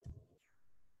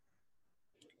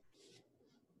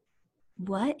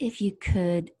What if you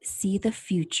could see the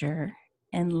future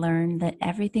and learn that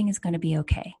everything is going to be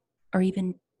okay, or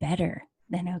even better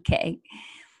than okay?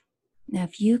 Now,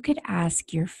 if you could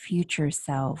ask your future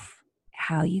self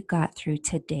how you got through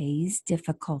today's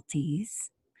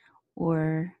difficulties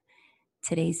or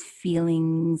today's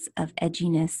feelings of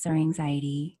edginess or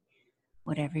anxiety,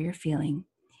 whatever you're feeling,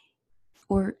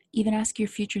 or even ask your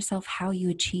future self how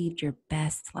you achieved your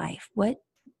best life, what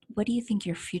do you think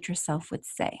your future self would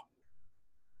say?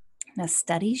 Now,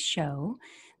 studies show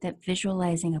that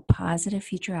visualizing a positive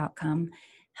future outcome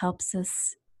helps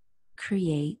us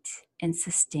create and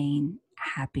sustain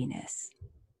happiness.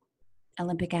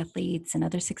 Olympic athletes and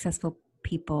other successful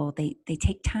people, they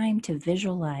take time to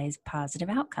visualize positive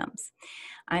outcomes.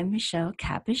 I'm Michelle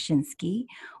Kapuscinski,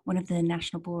 one of the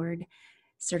National Board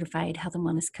Certified Health and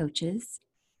Wellness Coaches.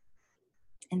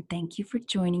 And thank you for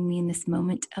joining me in this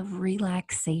moment of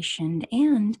relaxation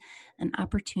and an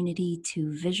opportunity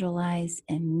to visualize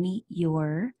and meet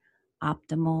your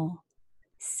optimal,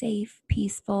 safe,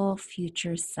 peaceful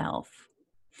future self.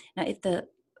 Now, if the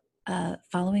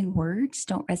following words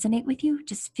don't resonate with you,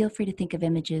 just feel free to think of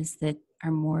images that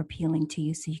are more appealing to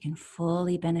you so you can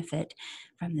fully benefit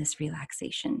from this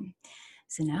relaxation.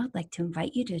 So now I'd like to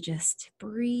invite you to just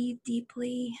breathe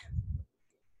deeply,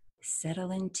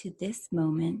 settle into this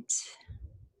moment.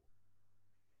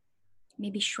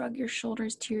 Maybe shrug your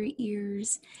shoulders to your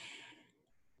ears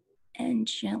and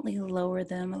gently lower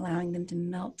them, allowing them to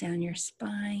melt down your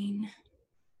spine.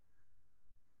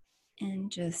 And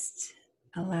just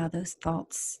allow those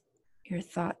thoughts, your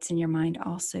thoughts in your mind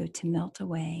also to melt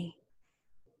away.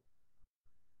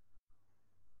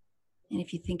 And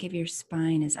if you think of your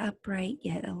spine as upright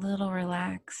yet a little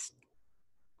relaxed,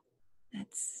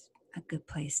 that's a good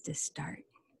place to start.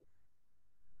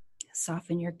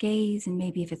 Soften your gaze, and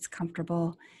maybe if it's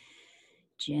comfortable,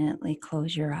 gently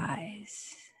close your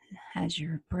eyes as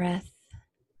your breath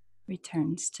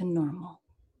returns to normal.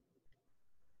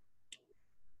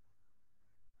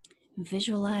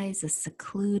 Visualize a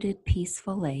secluded,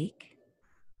 peaceful lake.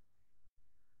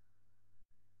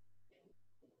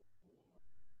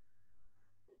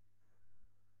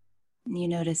 You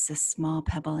notice a small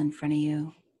pebble in front of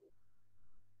you.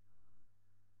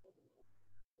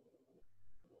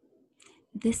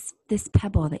 This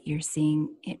pebble that you're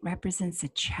seeing, it represents a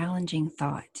challenging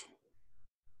thought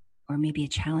or maybe a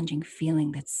challenging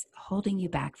feeling that's holding you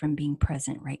back from being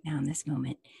present right now in this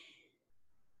moment.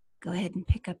 Go ahead and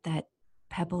pick up that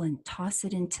pebble and toss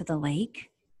it into the lake.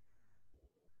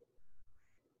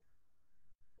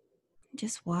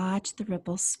 Just watch the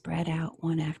ripples spread out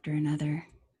one after another.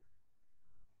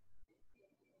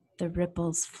 The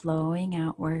ripples flowing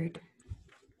outward.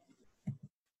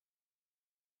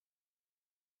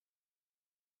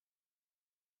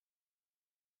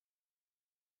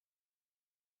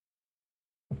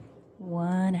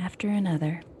 One after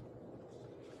another.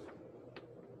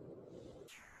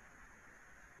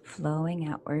 Flowing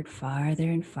outward farther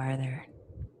and farther.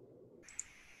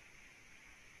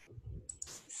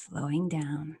 Slowing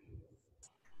down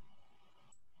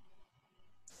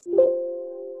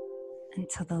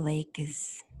until the lake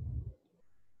is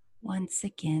once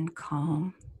again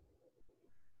calm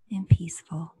and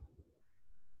peaceful.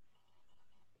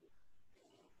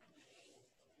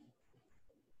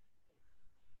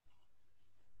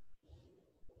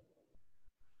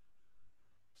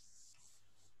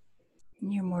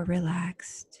 And you're more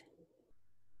relaxed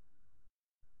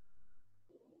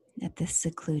at this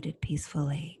secluded, peaceful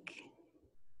lake.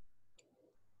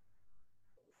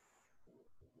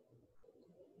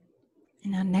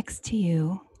 And now next to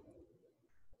you,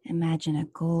 imagine a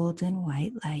golden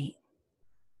white light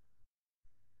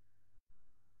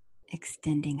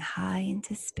extending high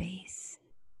into space,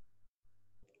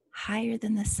 higher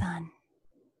than the sun.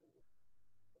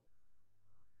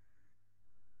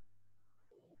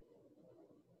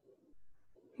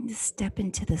 And just step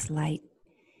into this light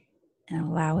and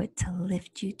allow it to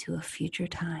lift you to a future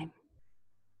time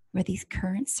where these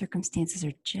current circumstances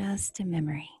are just a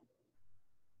memory.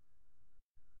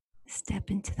 Step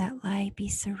into that light, be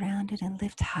surrounded, and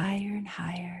lift higher and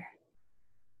higher,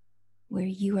 where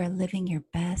you are living your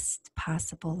best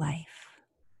possible life,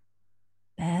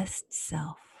 best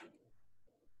self.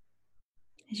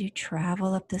 As you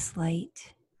travel up this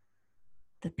light,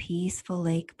 the peaceful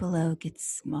lake below gets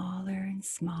smaller and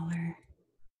smaller,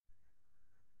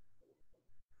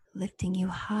 lifting you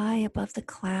high above the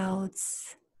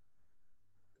clouds,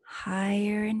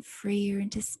 higher and freer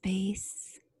into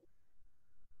space,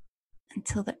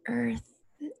 until the earth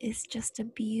is just a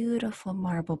beautiful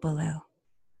marble below.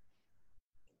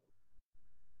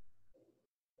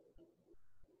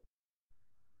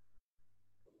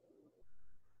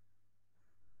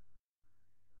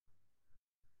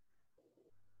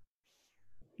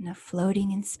 Now,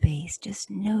 floating in space, just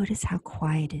notice how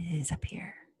quiet it is up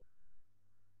here.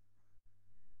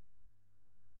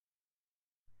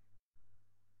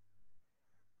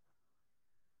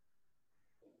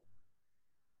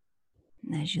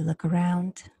 And as you look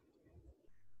around,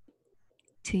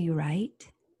 to your right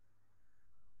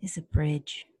is a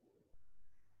bridge,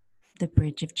 the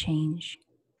bridge of change.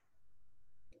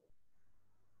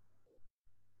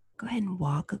 Go ahead and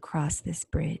walk across this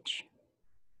bridge.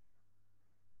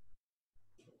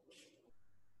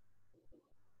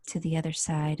 To the other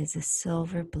side is a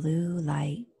silver blue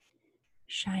light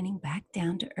shining back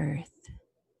down to earth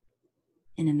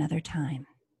in another time,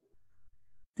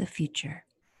 the future,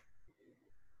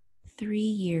 3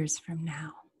 years from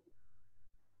now.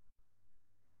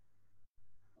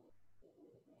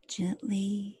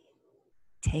 Gently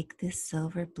take this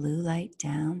silver blue light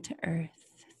down to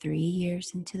earth 3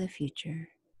 years into the future,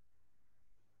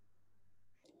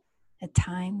 a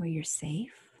time where you're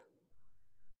safe,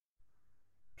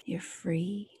 you're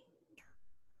free,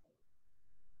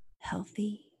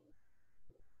 healthy,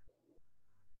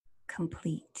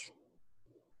 complete,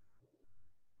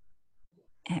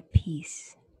 at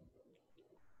peace.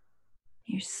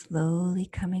 You're slowly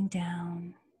coming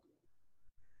down.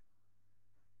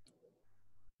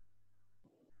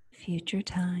 Future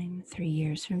time, 3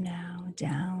 years from now,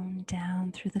 down,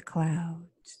 down through the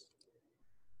clouds.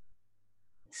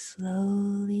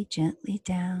 Slowly, gently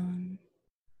down.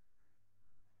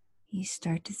 You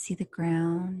start to see the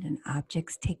ground and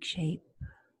objects take shape.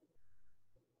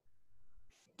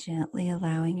 Gently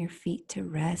allowing your feet to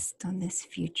rest on this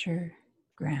future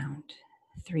ground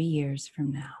 3 years from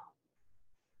now.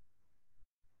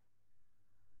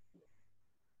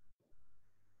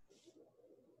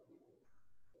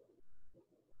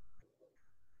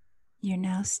 You're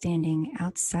now standing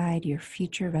outside your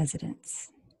future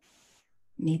residence.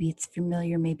 Maybe it's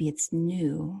familiar, maybe it's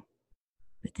new,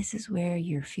 but this is where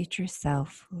your future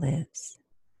self lives.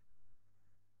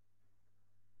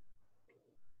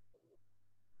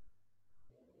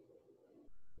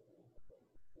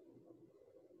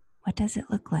 What does it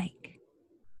look like?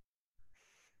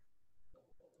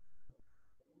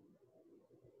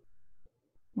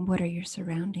 What are your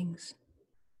surroundings?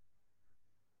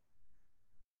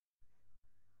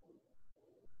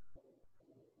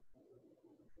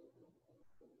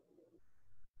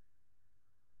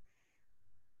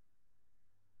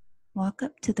 Walk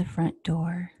up to the front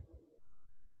door.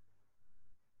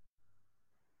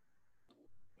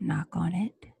 Knock on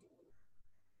it.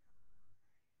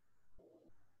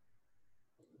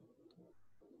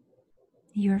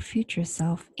 Your future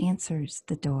self answers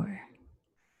the door.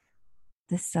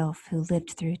 The self who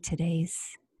lived through today's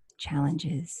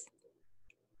challenges.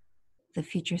 The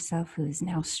future self who is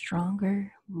now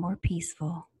stronger, more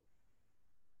peaceful.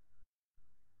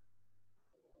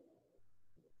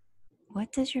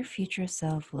 What does your future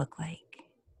self look like?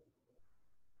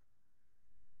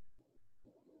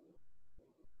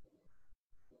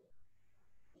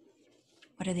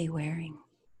 What are they wearing?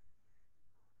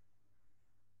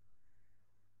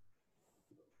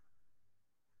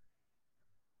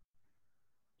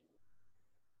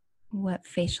 What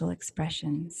facial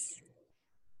expressions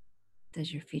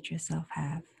does your future self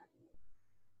have?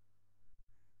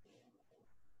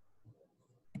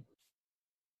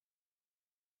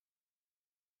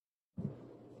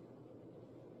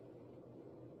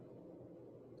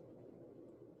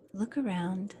 Look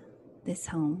around this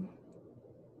home.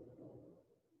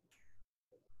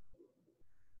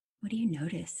 What do you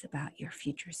notice about your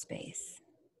future space?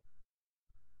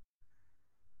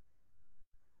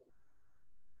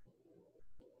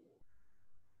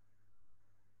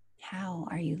 How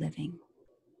are you living?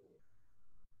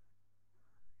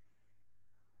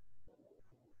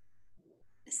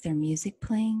 Is there music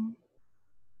playing?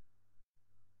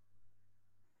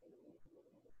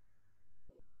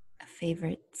 A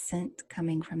favorite scent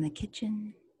coming from the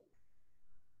kitchen?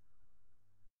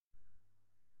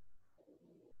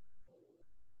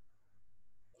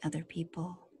 Other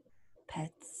people?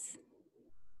 Pets?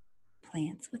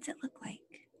 Plants? What's it look like?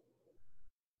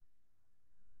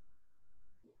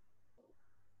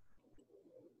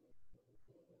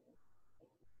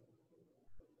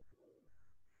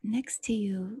 Next to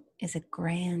you is a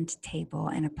grand table,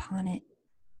 and upon it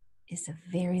is a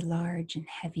very large and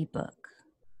heavy book.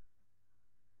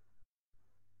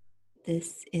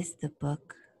 This is the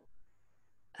book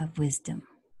of wisdom.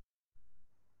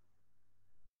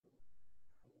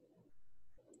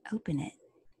 Open it.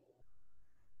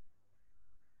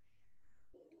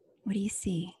 What do you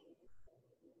see?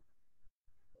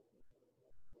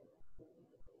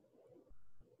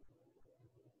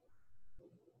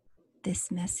 this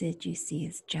message you see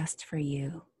is just for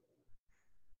you.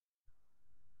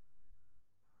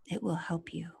 It will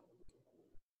help you.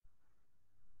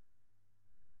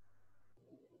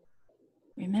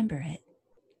 Remember it.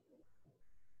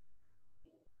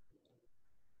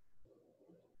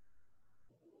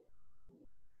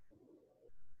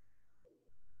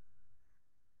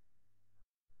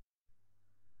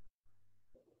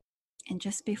 And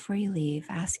just before you leave,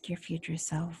 ask your future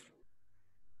self,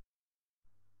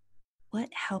 what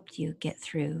helped you get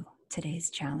through today's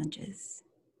challenges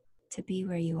to be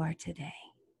where you are today?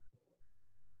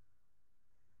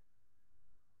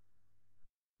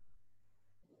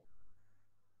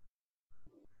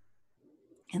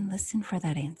 And listen for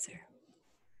that answer.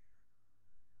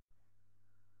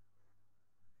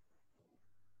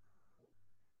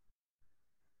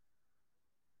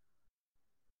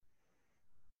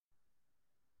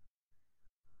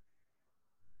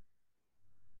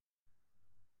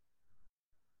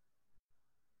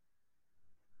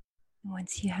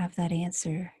 Once you have that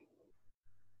answer,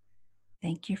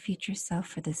 thank your future self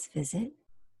for this visit.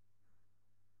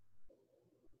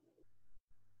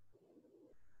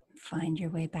 Find your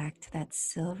way back to that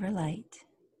silver light.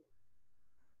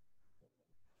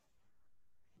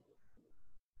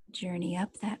 Journey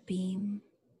up that beam,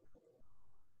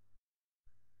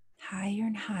 higher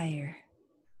and higher,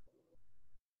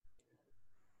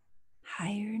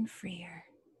 higher and freer,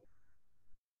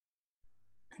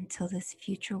 until this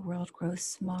future world grows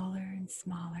smaller and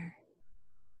smaller,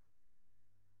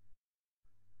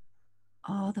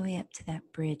 all the way up to that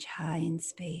bridge high in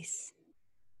space.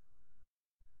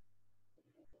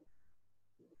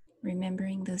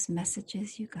 Remembering those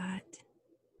messages you got,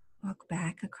 walk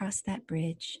back across that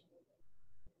bridge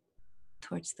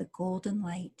towards the golden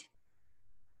light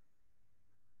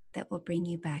that will bring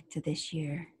you back to this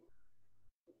year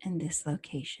and this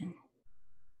location.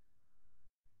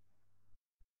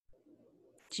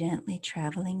 Gently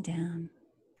traveling down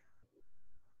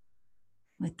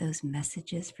with those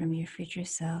messages from your future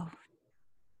self.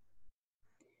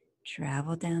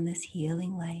 Travel down this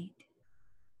healing light,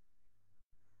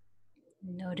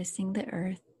 noticing the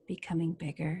earth becoming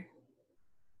bigger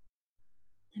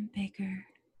and bigger,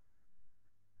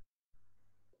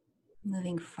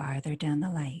 moving farther down the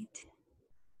light,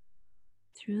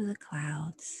 through the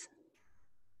clouds,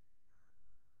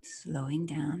 slowing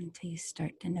down until you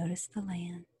start to notice the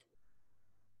land.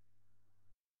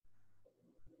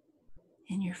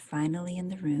 And you're finally in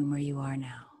the room where you are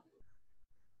now.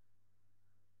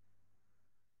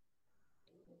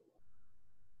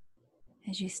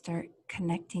 As you start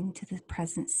connecting to the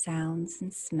present sounds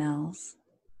and smells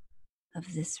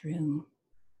of this room,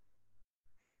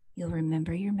 you'll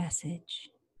remember your message,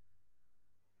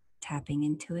 tapping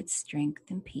into its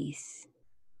strength and peace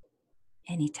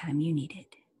anytime you need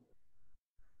it.